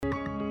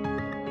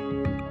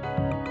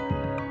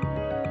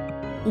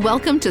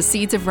Welcome to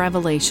Seeds of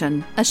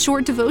Revelation, a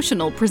short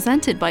devotional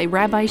presented by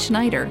Rabbi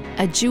Schneider,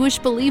 a Jewish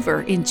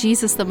believer in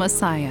Jesus the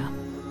Messiah.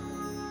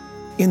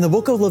 In the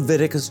book of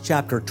Leviticus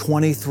chapter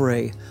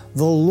 23,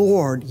 the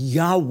Lord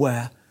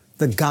Yahweh,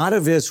 the God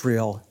of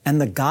Israel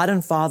and the God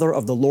and Father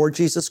of the Lord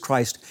Jesus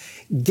Christ,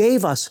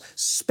 gave us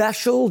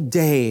special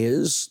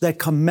days that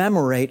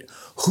commemorate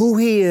who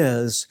He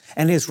is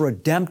and His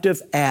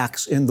redemptive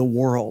acts in the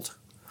world.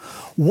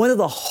 One of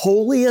the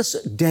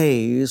holiest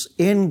days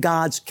in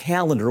God's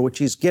calendar, which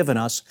He's given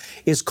us,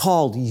 is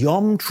called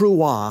Yom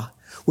Teruah,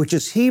 which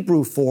is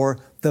Hebrew for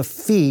the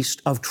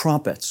Feast of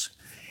Trumpets.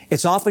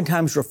 It's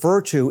oftentimes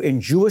referred to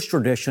in Jewish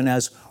tradition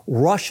as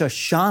Rosh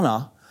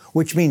Hashanah,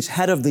 which means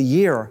head of the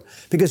year,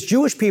 because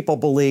Jewish people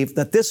believe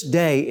that this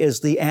day is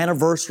the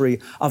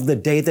anniversary of the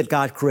day that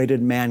God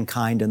created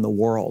mankind in the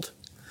world.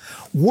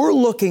 We're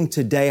looking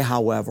today,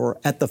 however,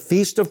 at the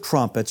Feast of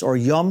Trumpets, or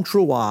Yom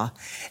Teruah,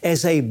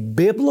 as a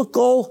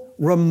biblical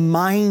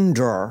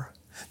reminder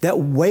that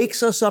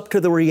wakes us up to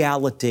the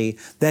reality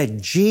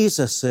that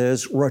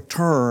Jesus'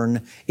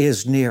 return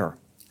is near.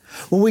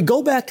 When we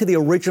go back to the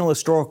original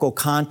historical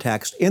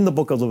context in the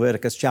book of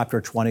Leviticus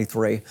chapter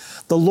 23,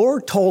 the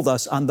Lord told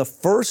us on the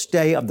first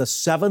day of the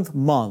seventh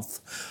month,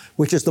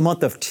 which is the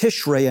month of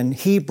Tishrei in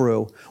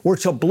Hebrew, we're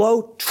to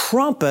blow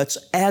trumpets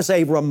as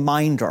a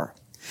reminder.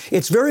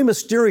 It's very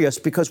mysterious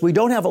because we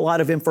don't have a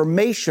lot of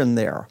information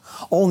there,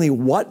 only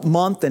what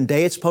month and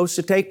day it's supposed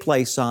to take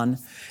place on,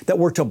 that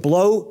we're to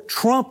blow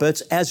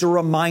trumpets as a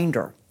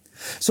reminder.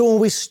 So when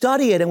we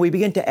study it and we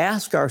begin to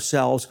ask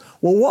ourselves,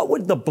 well, what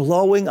would the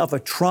blowing of a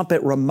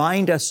trumpet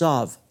remind us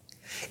of?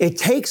 It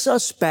takes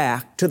us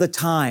back to the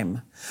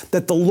time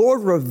that the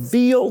Lord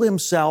revealed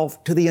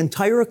Himself to the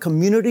entire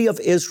community of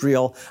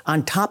Israel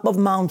on top of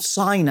Mount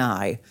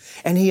Sinai,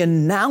 and He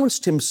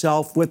announced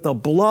Himself with the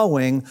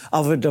blowing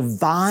of a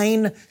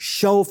divine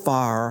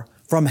shofar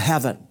from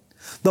heaven.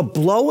 The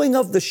blowing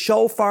of the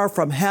shofar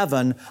from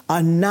heaven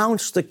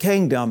announced the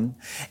kingdom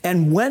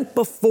and went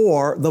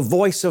before the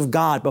voice of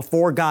God,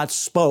 before God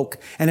spoke,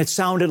 and it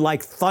sounded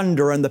like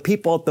thunder, and the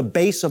people at the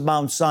base of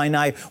Mount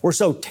Sinai were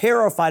so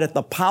terrified at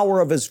the power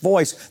of His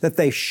voice that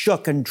they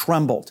shook and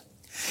trembled.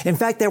 In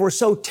fact, they were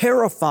so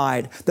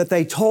terrified that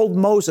they told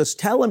Moses,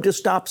 tell him to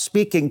stop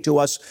speaking to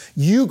us.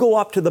 You go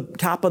up to the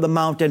top of the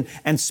mountain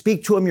and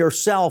speak to him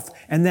yourself,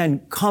 and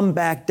then come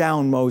back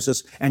down,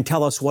 Moses, and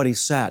tell us what he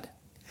said.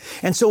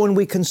 And so when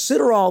we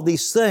consider all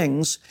these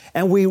things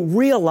and we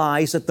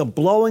realize that the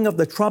blowing of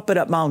the trumpet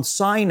at Mount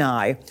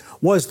Sinai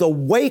was the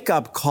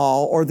wake-up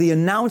call or the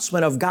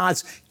announcement of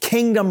God's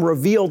kingdom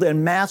revealed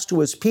en masse to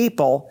His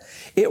people,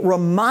 it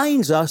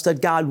reminds us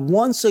that God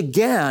once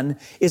again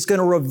is going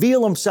to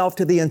reveal Himself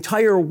to the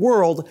entire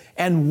world,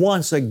 and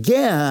once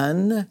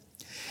again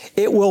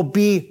it will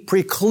be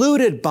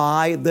precluded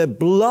by the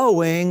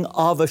blowing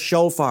of a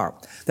shofar.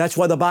 That's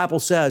why the Bible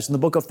says in the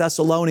book of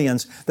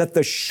Thessalonians that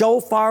the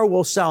shofar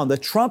will sound, the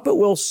trumpet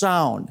will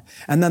sound,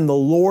 and then the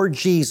Lord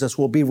Jesus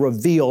will be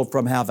revealed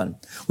from heaven.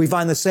 We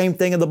find the same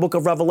thing in the book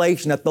of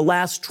Revelation, at the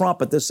last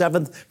trumpet, the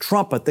seventh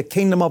trumpet, the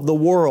kingdom of the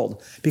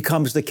world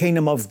becomes the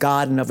kingdom of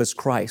God and of His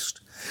Christ.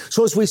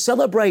 So as we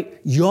celebrate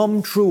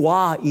Yom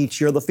Teruah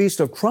each year, the Feast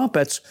of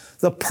Trumpets,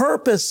 the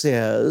purpose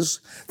is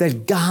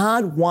that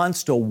God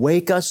wants to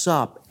wake us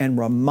up and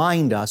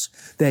remind us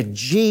that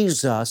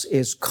Jesus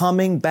is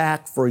coming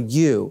back for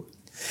you.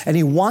 And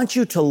He wants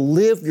you to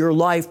live your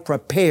life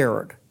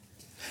prepared.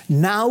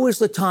 Now is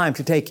the time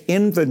to take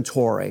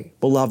inventory,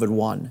 beloved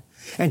one,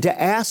 and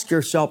to ask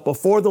yourself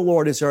before the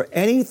Lord, is there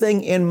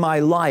anything in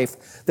my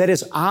life that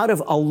is out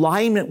of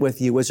alignment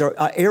with you? Is there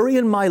an area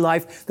in my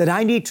life that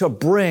I need to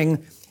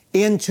bring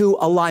into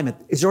alignment?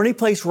 Is there any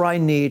place where I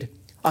need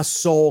a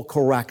soul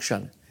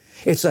correction?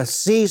 It's a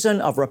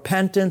season of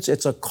repentance.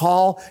 It's a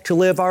call to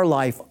live our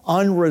life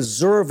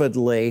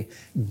unreservedly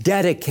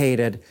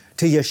dedicated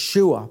to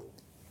Yeshua,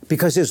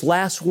 because His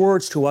last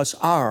words to us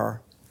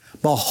are,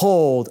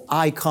 behold,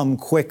 I come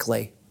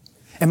quickly,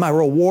 and my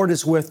reward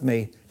is with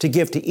me to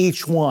give to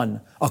each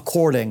one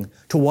according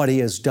to what he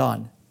has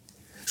done.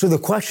 So the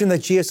question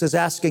that Jesus is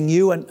asking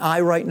you and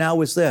I right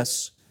now is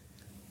this: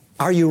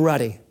 are you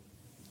ready?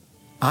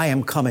 I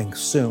am coming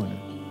soon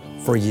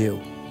for you.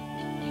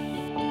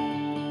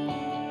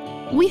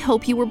 We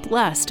hope you were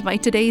blessed by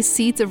today's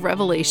Seeds of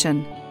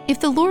Revelation. If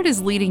the Lord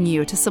is leading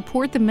you to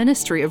support the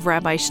ministry of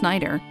Rabbi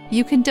Schneider,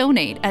 you can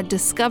donate at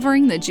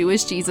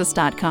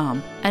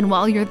discoveringthejewishjesus.com. And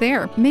while you're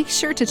there, make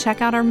sure to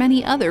check out our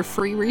many other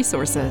free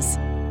resources.